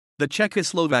The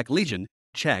Czechoslovak Legion,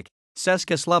 Czech,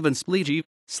 Československé legie,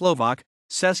 Slovak,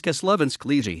 Československé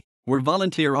legie, were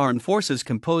volunteer armed forces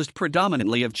composed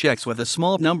predominantly of Czechs with a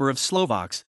small number of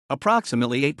Slovaks,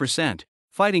 approximately 8%,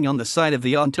 fighting on the side of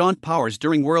the Entente powers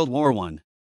during World War I.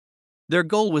 Their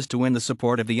goal was to win the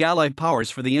support of the Allied powers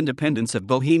for the independence of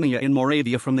Bohemia and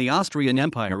Moravia from the Austrian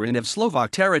Empire and of Slovak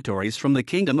territories from the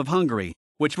Kingdom of Hungary,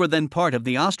 which were then part of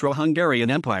the Austro-Hungarian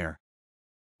Empire.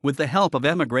 With the help of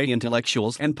émigré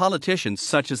intellectuals and politicians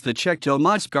such as the Czech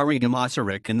Tomáš Garrigue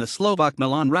Masaryk and the Slovak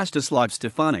Milan Rastislav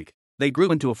Štefánik, they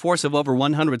grew into a force of over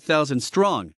 100,000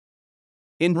 strong.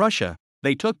 In Russia,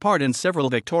 they took part in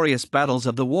several victorious battles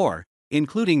of the war,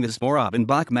 including the Zborov and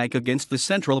Bakhmach against the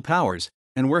Central Powers,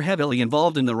 and were heavily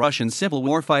involved in the Russian Civil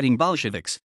War fighting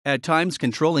Bolsheviks, at times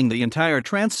controlling the entire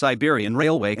Trans-Siberian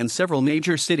Railway and several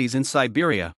major cities in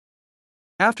Siberia.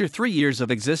 After 3 years of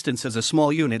existence as a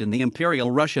small unit in the Imperial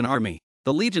Russian Army,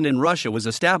 the Legion in Russia was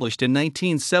established in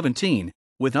 1917,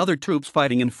 with other troops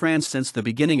fighting in France since the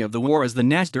beginning of the war as the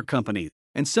Nasdaq Company,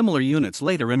 and similar units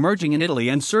later emerging in Italy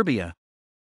and Serbia.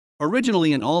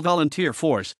 Originally an all-volunteer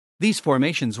force, these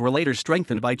formations were later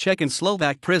strengthened by Czech and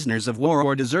Slovak prisoners of war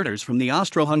or deserters from the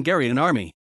Austro-Hungarian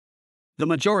Army. The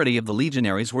majority of the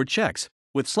legionaries were Czechs,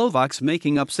 with Slovaks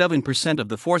making up 7% of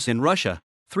the force in Russia,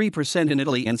 3% in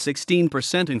Italy and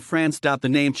 16% in France. The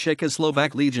name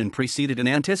Czechoslovak Legion preceded and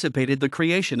anticipated the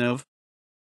creation of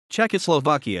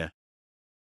Czechoslovakia.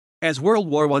 As World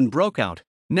War I broke out,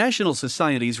 national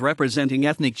societies representing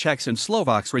ethnic Czechs and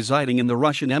Slovaks residing in the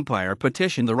Russian Empire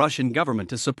petitioned the Russian government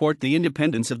to support the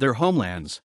independence of their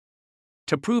homelands.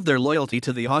 To prove their loyalty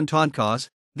to the Entente cause,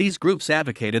 these groups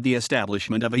advocated the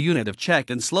establishment of a unit of Czech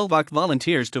and Slovak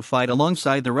volunteers to fight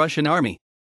alongside the Russian army.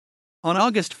 On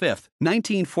August 5,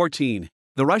 1914,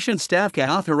 the Russian Stavka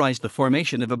authorized the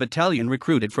formation of a battalion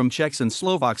recruited from Czechs and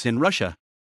Slovaks in Russia.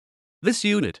 This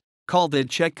unit, called the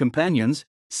Czech Companions,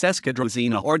 Česká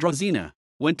Drozina or Drozina,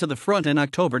 went to the front in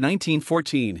October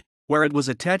 1914, where it was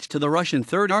attached to the Russian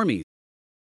Third Army.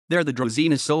 There the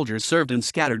Drozina soldiers served in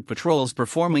scattered patrols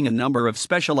performing a number of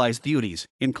specialized duties,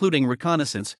 including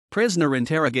reconnaissance, prisoner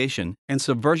interrogation, and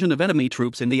subversion of enemy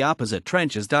troops in the opposite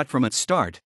trenches. From its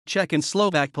start, Czech and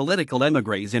Slovak political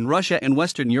émigrés in Russia and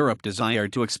Western Europe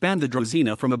desired to expand the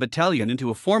Drozina from a battalion into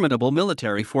a formidable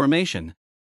military formation.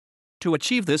 To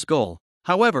achieve this goal,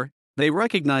 however, they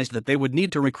recognized that they would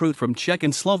need to recruit from Czech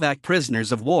and Slovak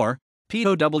prisoners of war,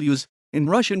 POWs, in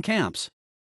Russian camps.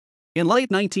 In late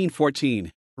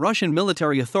 1914, Russian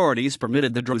military authorities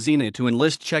permitted the Drozina to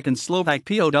enlist Czech and Slovak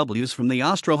POWs from the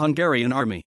Austro-Hungarian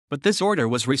Army, but this order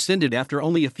was rescinded after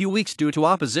only a few weeks due to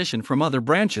opposition from other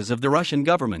branches of the Russian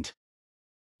government.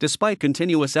 Despite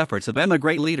continuous efforts of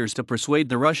émigré leaders to persuade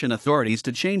the Russian authorities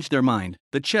to change their mind,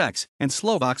 the Czechs and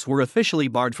Slovaks were officially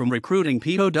barred from recruiting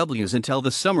POWs until the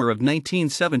summer of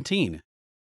 1917.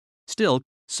 Still,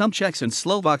 some Czechs and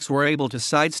Slovaks were able to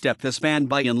sidestep this ban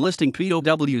by enlisting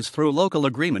POWs through local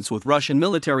agreements with Russian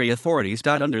military authorities.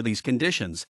 Under these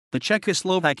conditions, the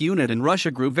Czechoslovak unit in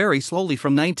Russia grew very slowly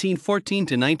from 1914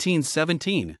 to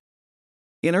 1917.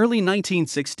 In early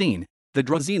 1916, the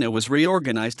Drozina was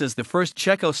reorganized as the 1st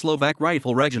Czechoslovak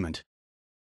Rifle Regiment.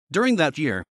 During that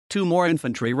year, 2 more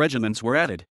infantry regiments were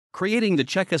added, creating the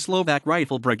Czechoslovak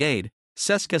Rifle Brigade,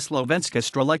 Československá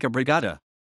Strelecká Brigada.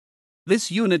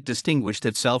 This unit distinguished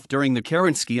itself during the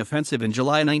Kerensky Offensive in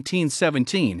July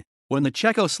 1917, when the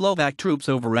Czechoslovak troops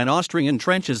overran Austrian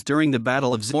trenches during the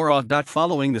Battle of Zborov.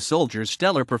 Following the soldiers'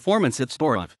 stellar performance at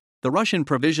Zborov, the Russian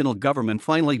Provisional Government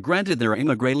finally granted their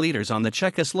émigré leaders on the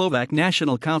Czechoslovak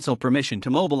National Council permission to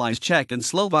mobilize Czech and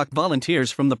Slovak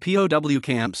volunteers from the POW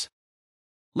camps.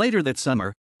 Later that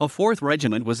summer, a 4th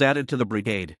regiment was added to the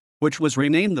brigade, which was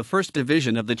renamed the 1st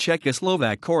Division of the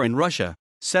Czechoslovak Corps in Russia,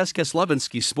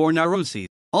 Československý sbor na Rusi,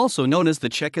 also known as the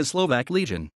Czechoslovak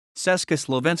Legion,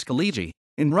 Československá legie,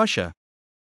 in Russia.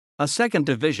 A 2nd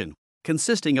division,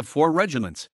 consisting of 4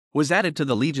 regiments, was added to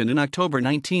the Legion in October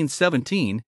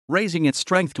 1917, raising its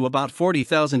strength to about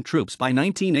 40,000 troops by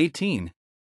 1918.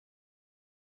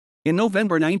 In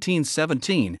November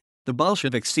 1917, the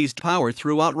Bolsheviks seized power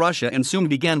throughout Russia and soon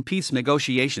began peace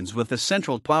negotiations with the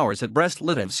Central Powers at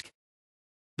Brest-Litovsk.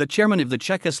 The chairman of the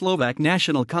Czechoslovak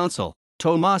National Council,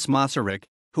 Tomáš Masaryk,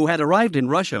 who had arrived in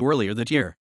Russia earlier that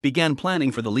year, began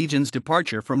planning for the Legion's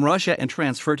departure from Russia and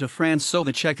transfer to France so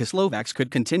the Czechoslovaks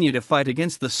could continue to fight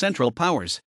against the Central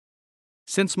Powers.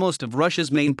 Since most of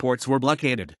Russia's main ports were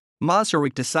blockaded,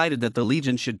 Masaryk decided that the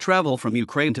Legion should travel from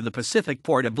Ukraine to the Pacific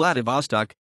port of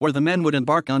Vladivostok, where the men would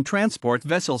embark on transport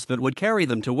vessels that would carry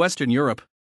them to Western Europe.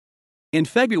 In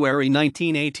February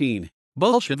 1918,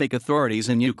 Bolshevik authorities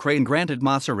in Ukraine granted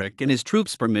Masaryk and his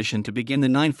troops permission to begin the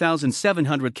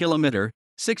 9,700-kilometer,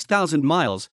 6,000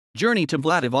 miles, journey to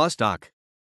Vladivostok.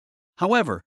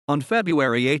 However, on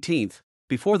February 18,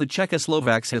 before the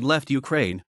Czechoslovaks had left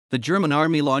Ukraine, the German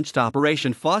army launched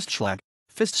Operation Faustschlag,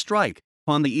 Fist Strike,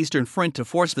 on the Eastern Front to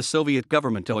force the Soviet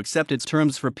government to accept its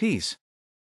terms for peace.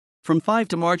 From 5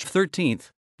 to March 13,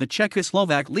 the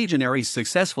Czechoslovak legionaries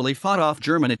successfully fought off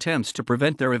German attempts to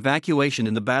prevent their evacuation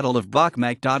in the Battle of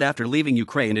Bakhmach. After leaving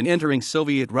Ukraine and entering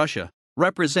Soviet Russia,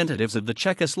 representatives of the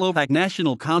Czechoslovak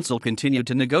National Council continued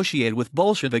to negotiate with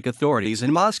Bolshevik authorities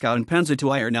in Moscow and Penza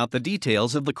to iron out the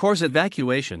details of the Corps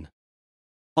evacuation.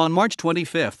 On March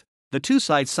 25, the two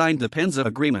sides signed the Penza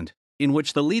Agreement, in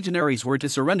which the legionaries were to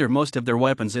surrender most of their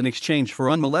weapons in exchange for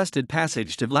unmolested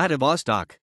passage to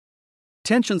Vladivostok.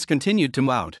 Tensions continued to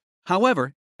mount,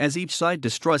 however, as each side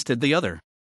distrusted the other.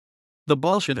 The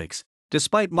Bolsheviks,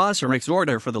 despite Masaryk's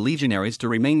order for the legionaries to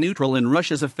remain neutral in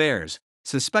Russia's affairs,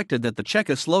 suspected that the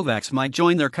Czechoslovaks might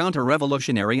join their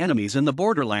counter-revolutionary enemies in the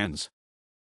borderlands.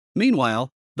 Meanwhile,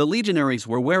 the legionaries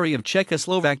were wary of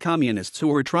Czechoslovak communists who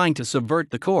were trying to subvert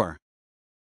the Corps.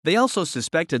 They also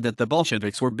suspected that the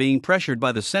Bolsheviks were being pressured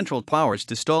by the Central Powers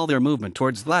to stall their movement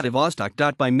towards Vladivostok.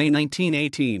 By May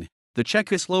 1918, the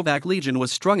Czechoslovak Legion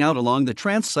was strung out along the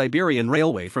Trans-Siberian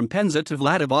Railway from Penza to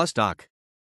Vladivostok.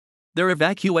 Their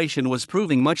evacuation was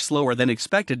proving much slower than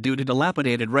expected due to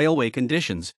dilapidated railway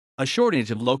conditions, a shortage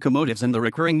of locomotives, and the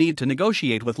recurring need to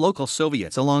negotiate with local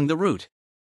Soviets along the route.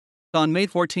 On May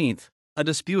 14, a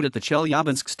dispute at the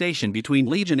Chelyabinsk station between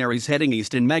legionaries heading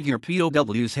east and Magyar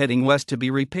POWs heading west to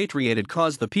be repatriated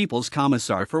caused the People's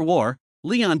Commissar for War,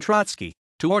 Leon Trotsky,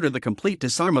 to order the complete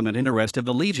disarmament and arrest of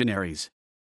the legionaries.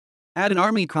 At an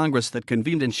army congress that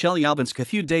convened in Chelyabinsk a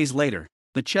few days later,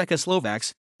 the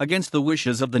Czechoslovaks, against the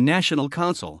wishes of the National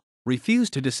Council,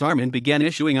 refused to disarm and began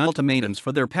issuing ultimatums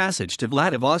for their passage to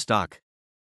Vladivostok.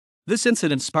 This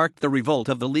incident sparked the revolt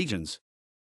of the legions.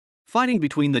 Fighting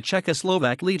between the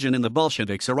Czechoslovak Legion and the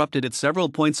Bolsheviks erupted at several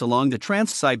points along the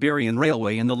Trans-Siberian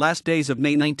Railway in the last days of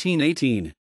May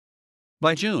 1918.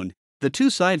 By June, the two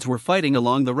sides were fighting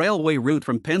along the railway route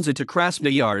from Penza to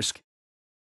Krasnoyarsk.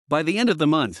 By the end of the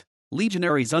month,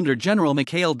 legionaries under General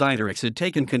Mikhail Diderix had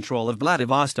taken control of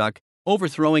Vladivostok,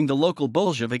 overthrowing the local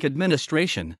Bolshevik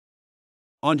administration.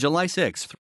 On July 6,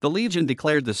 the Legion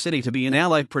declared the city to be an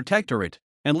Allied protectorate,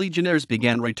 and legionnaires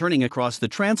began returning across the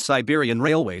Trans-Siberian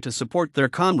Railway to support their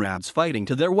comrades fighting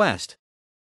to their west.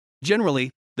 Generally,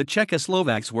 the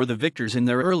Czechoslovaks were the victors in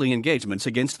their early engagements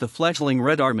against the fledgling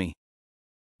Red Army.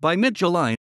 By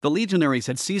mid-July, the legionaries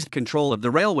had seized control of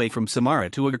the railway from Samara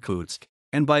to Irkutsk,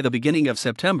 and by the beginning of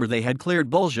September they had cleared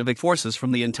Bolshevik forces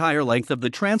from the entire length of the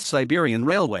Trans-Siberian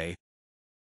Railway.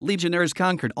 Legionnaires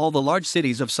conquered all the large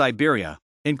cities of Siberia,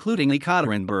 including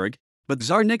Ekaterinburg, but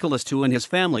Tsar Nicholas II and his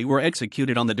family were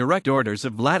executed on the direct orders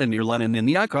of Vladimir Lenin in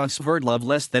Yakov Sverdlov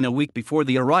less than a week before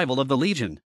the arrival of the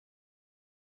Legion.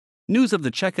 News of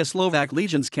the Czechoslovak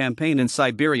Legion's campaign in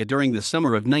Siberia during the summer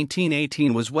of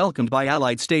 1918 was welcomed by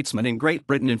Allied statesmen in Great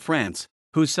Britain and France,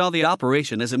 who saw the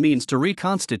operation as a means to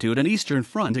reconstitute an Eastern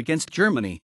Front against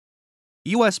Germany.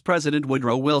 U.S. President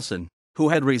Woodrow Wilson, who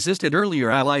had resisted earlier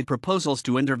Allied proposals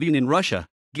to intervene in Russia,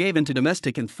 gave in to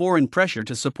domestic and foreign pressure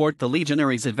to support the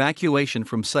legionaries' evacuation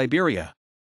from Siberia.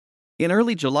 In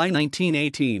early July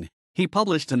 1918, he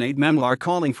published an aid memoir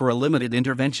calling for a limited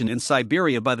intervention in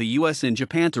Siberia by the U.S. and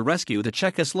Japan to rescue the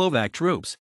Czechoslovak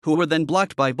troops, who were then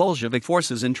blocked by Bolshevik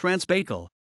forces in Transbaikal.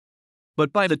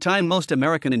 But by the time most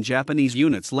American and Japanese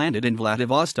units landed in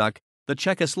Vladivostok, the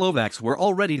Czechoslovaks were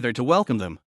already there to welcome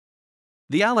them.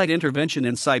 The Allied intervention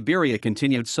in Siberia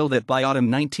continued so that by autumn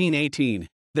 1918,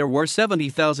 there were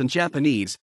 70,000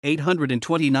 Japanese,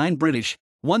 829 British,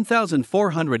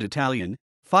 1,400 Italian,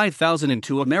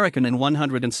 5,002 American and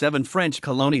 107 French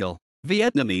colonial,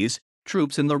 Vietnamese,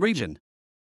 troops in the region.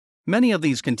 Many of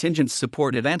these contingents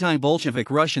supported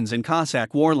anti-Bolshevik Russians and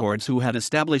Cossack warlords who had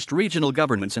established regional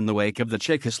governments in the wake of the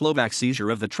Czechoslovak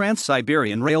seizure of the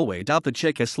Trans-Siberian Railway. The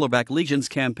Czechoslovak Legion's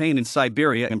campaign in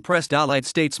Siberia impressed Allied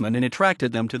statesmen and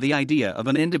attracted them to the idea of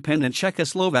an independent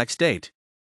Czechoslovak state.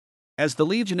 As the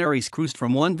legionaries cruised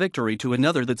from one victory to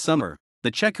another that summer, the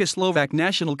Czechoslovak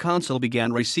National Council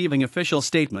began receiving official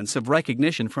statements of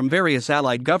recognition from various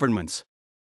Allied governments.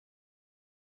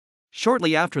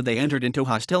 Shortly after they entered into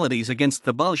hostilities against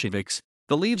the Bolsheviks,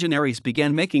 the legionaries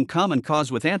began making common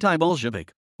cause with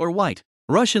anti-Bolshevik, or white,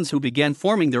 Russians who began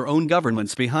forming their own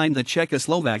governments behind the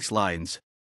Czechoslovaks' lines.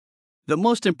 The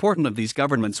most important of these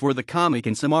governments were the Comic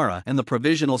in Samara and the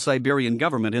Provisional Siberian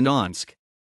Government in Omsk.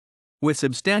 With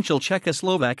substantial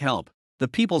Czechoslovak help, the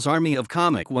People's Army of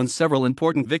Comic won several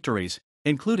important victories,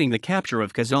 including the capture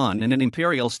of Kazan and an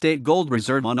imperial state gold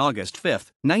reserve on August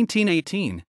 5,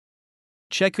 1918.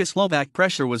 Czechoslovak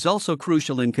pressure was also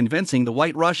crucial in convincing the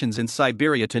White Russians in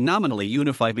Siberia to nominally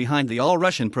unify behind the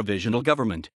All-Russian Provisional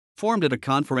Government, formed at a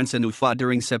conference in Ufa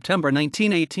during September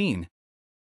 1918.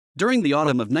 During the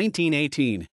autumn of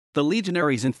 1918, the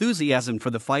legionaries' enthusiasm for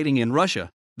the fighting in Russia,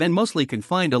 then mostly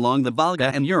confined along the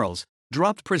Volga and Urals,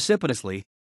 dropped precipitously.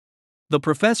 The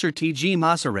Professor T.G.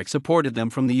 Masaryk supported them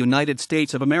from the United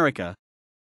States of America.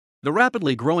 The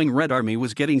rapidly growing Red Army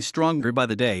was getting stronger by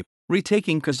the day,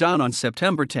 retaking Kazan on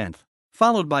September 10,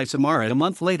 followed by Samara a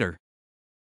month later.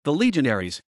 The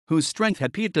legionaries, whose strength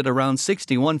had peaked at around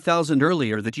 61,000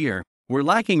 earlier that year, were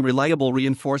lacking reliable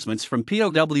reinforcements from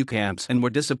POW camps and were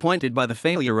disappointed by the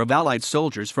failure of Allied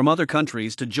soldiers from other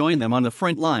countries to join them on the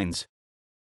front lines.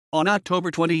 On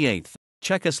October 28,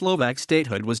 Czechoslovak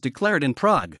statehood was declared in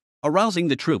Prague, arousing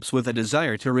the troops with a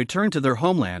desire to return to their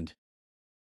homeland.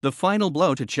 The final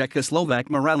blow to Czechoslovak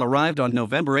morale arrived on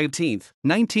November 18,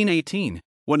 1918,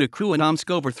 when a coup in Omsk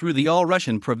overthrew the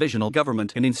All-Russian Provisional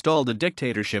Government and installed a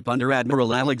dictatorship under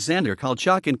Admiral Alexander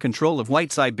Kolchak in control of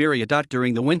White Siberia.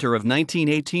 During the winter of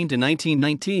 1918 to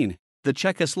 1919, the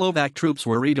Czechoslovak troops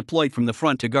were redeployed from the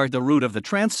front to guard the route of the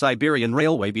Trans-Siberian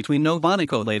Railway between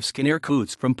Novonikolayevsk and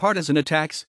Irkutsk from partisan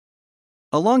attacks.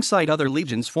 Alongside other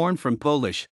legions formed from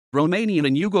Polish, Romanian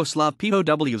and Yugoslav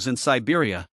POWs in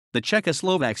Siberia, the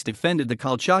Czechoslovaks defended the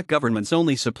Kolchak government's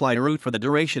only supply route for the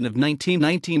duration of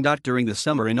 1919. During the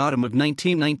summer and autumn of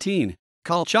 1919,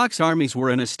 Kolchak's armies were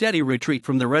in a steady retreat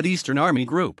from the Red Eastern Army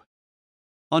Group.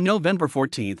 On November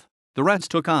 14, the Reds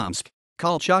took Omsk,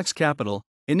 Kolchak's capital,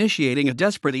 initiating a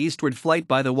desperate eastward flight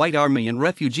by the White Army and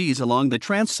refugees along the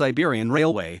Trans-Siberian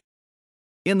Railway.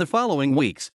 In the following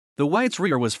weeks, the Whites'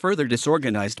 rear was further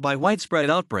disorganized by widespread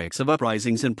outbreaks of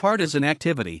uprisings and partisan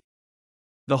activity.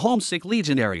 The homesick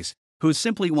legionaries, who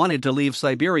simply wanted to leave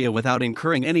Siberia without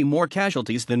incurring any more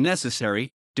casualties than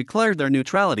necessary, declared their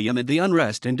neutrality amid the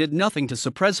unrest and did nothing to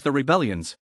suppress the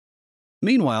rebellions.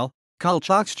 Meanwhile,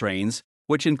 Kolchak's trains,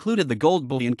 which included the gold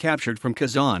bullion captured from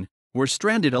Kazan, were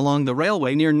stranded along the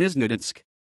railway near Nizhneudinsk.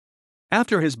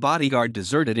 After his bodyguard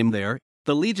deserted him there,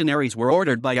 the legionaries were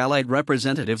ordered by Allied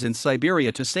representatives in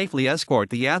Siberia to safely escort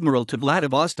the admiral to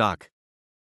Vladivostok.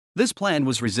 This plan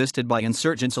was resisted by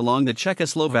insurgents along the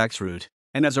Czechoslovaks route,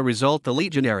 and as a result the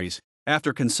legionaries,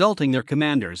 after consulting their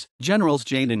commanders, Generals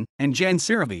Janin and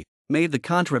Jansirovi, made the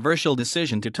controversial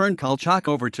decision to turn Kolchak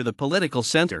over to the political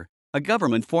center, a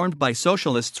government formed by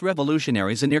socialists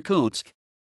revolutionaries in Irkutsk.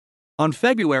 On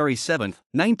February 7,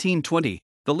 1920,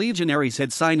 the legionaries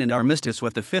had signed an armistice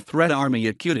with the 5th Red Army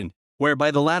at Kudin,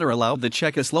 whereby the latter allowed the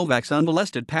Czechoslovaks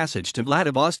unmolested passage to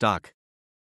Vladivostok.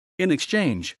 In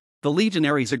exchange, the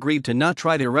legionaries agreed to not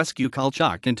try to rescue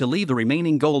Kolchak and to leave the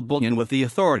remaining gold bullion with the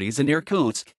authorities in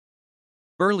Irkutsk.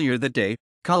 Earlier that day,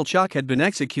 Kolchak had been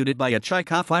executed by a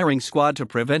Cheka firing squad to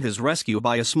prevent his rescue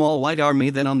by a small White Army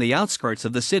then on the outskirts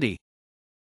of the city.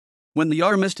 When the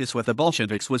armistice with the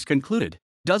Bolsheviks was concluded,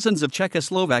 dozens of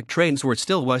Czechoslovak trains were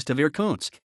still west of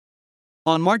Irkutsk.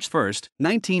 On March 1,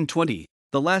 1920,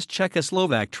 the last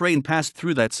Czechoslovak train passed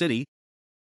through that city.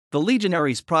 The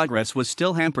legionaries' progress was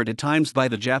still hampered at times by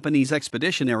the Japanese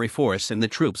Expeditionary Force and the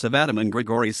troops of Ataman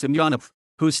Grigory Semyonov,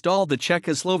 who stalled the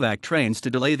Czechoslovak trains to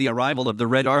delay the arrival of the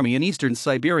Red Army in eastern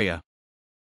Siberia.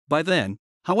 By then,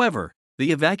 however,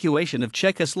 the evacuation of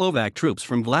Czechoslovak troops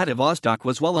from Vladivostok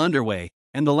was well underway,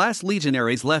 and the last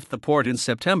legionaries left the port in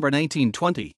September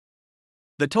 1920.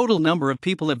 The total number of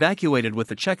people evacuated with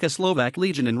the Czechoslovak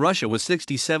Legion in Russia was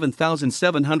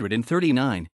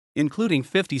 67,739. Including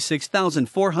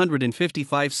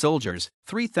 56,455 soldiers,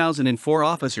 3,004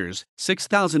 officers,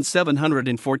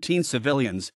 6,714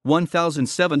 civilians,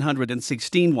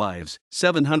 1,716 wives,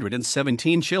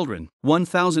 717 children,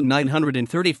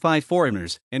 1,935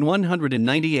 foreigners, and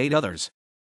 198 others.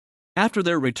 After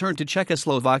their return to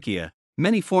Czechoslovakia,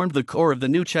 many formed the core of the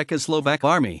new Czechoslovak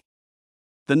army.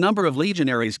 The number of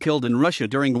legionaries killed in Russia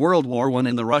during World War I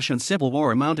and the Russian Civil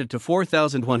War amounted to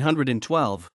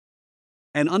 4,112.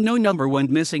 An unknown number went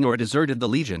missing or deserted the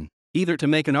Legion, either to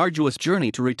make an arduous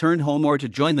journey to return home or to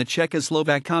join the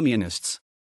Czechoslovak Communists.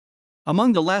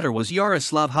 Among the latter was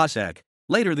Yaroslav Hasek,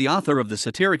 later the author of the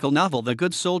satirical novel The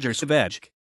Good Soldier Savechk.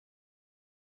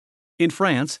 In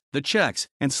France, the Czechs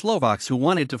and Slovaks who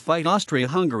wanted to fight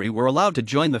Austria-Hungary were allowed to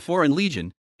join the Foreign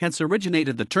Legion, hence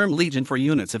originated the term Legion for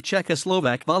units of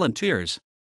Czechoslovak volunteers.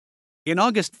 In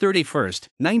August 31,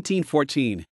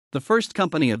 1914, the 1st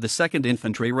Company of the 2nd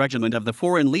Infantry Regiment of the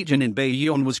Foreign Legion in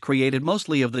Bayonne was created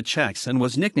mostly of the Czechs and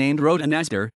was nicknamed Rota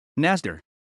Nazdar, Nazdar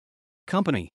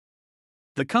Company.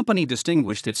 The company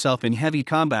distinguished itself in heavy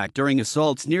combat during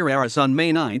assaults near Arras on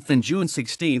May 9 and June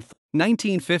 16,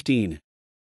 1915.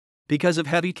 Because of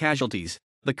heavy casualties,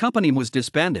 the company was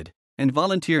disbanded, and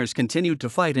volunteers continued to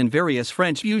fight in various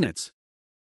French units.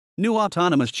 New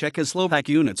autonomous Czechoslovak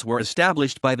units were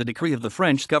established by the decree of the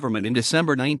French government in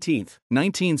December 19,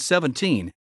 1917.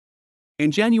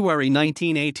 In January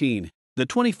 1918, the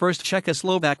 21st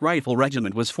Czechoslovak Rifle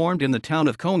Regiment was formed in the town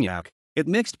of Cognac. It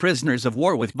mixed prisoners of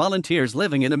war with volunteers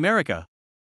living in America.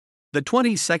 The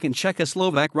 22nd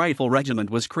Czechoslovak Rifle Regiment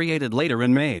was created later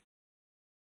in May.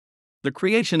 The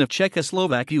creation of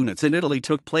Czechoslovak units in Italy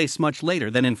took place much later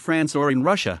than in France or in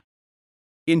Russia.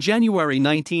 In January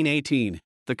 1918,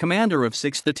 the commander of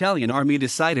 6th Italian Army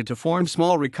decided to form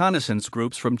small reconnaissance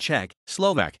groups from Czech,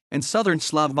 Slovak, and Southern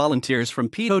Slav volunteers from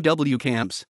POW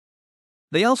camps.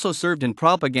 They also served in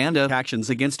propaganda actions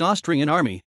against Austrian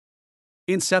Army.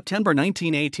 In September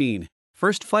 1918,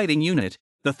 1st Fighting Unit,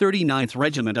 the 39th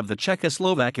Regiment of the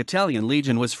Czechoslovak Italian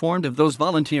Legion was formed of those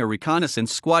volunteer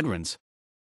reconnaissance squadrons.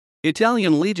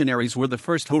 Italian legionaries were the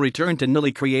first who returned to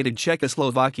newly created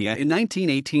Czechoslovakia in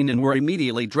 1918 and were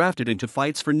immediately drafted into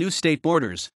fights for new state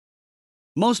borders,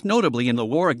 most notably in the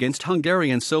war against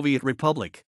Hungarian Soviet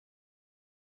Republic.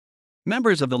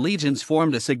 Members of the legions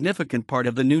formed a significant part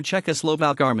of the new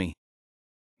Czechoslovak army.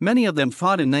 Many of them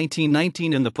fought in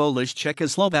 1919 in the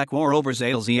Polish-Czechoslovak War over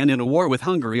Zailzy and in a war with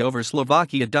Hungary over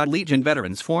Slovakia. Legion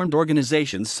veterans formed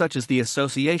organizations such as the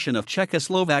Association of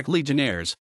Czechoslovak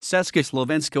Legionnaires,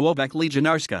 Československá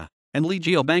legionárska, and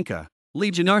Legiobanka,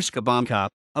 Legionárska banka,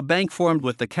 a bank formed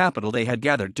with the capital they had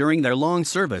gathered during their long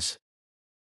service.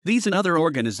 These and other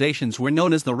organizations were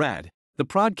known as the Rad, the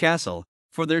Prod Castle,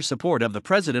 for their support of the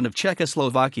President of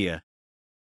Czechoslovakia.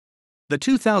 The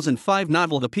 2005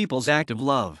 novel The People's Act of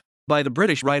Love, by the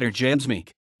British writer James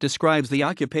Meek, describes the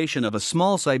occupation of a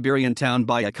small Siberian town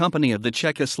by a company of the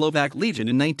Czechoslovak Legion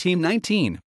in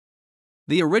 1919.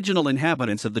 The original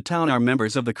inhabitants of the town are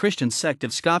members of the Christian sect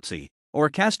of Skopci, or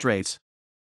castrates.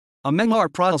 A memoir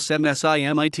Protelsem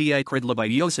Simita Kridla by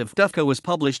Josef Dufka was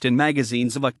published in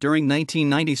magazines Zvuk during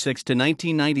 1996 to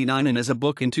 1999 and as a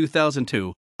book in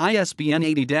 2002, ISBN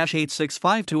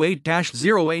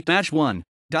 80-86528-08-1.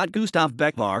 Gustav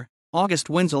Beckvar, August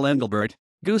Wenzel Engelbert,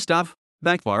 Gustav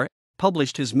Beckvar,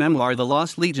 published his memoir The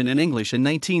Lost Legion in English in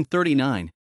 1939.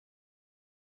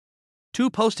 2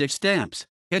 postage stamps,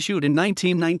 issued in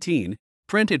 1919,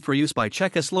 printed for use by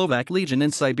Czechoslovak Legion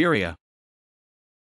in Siberia.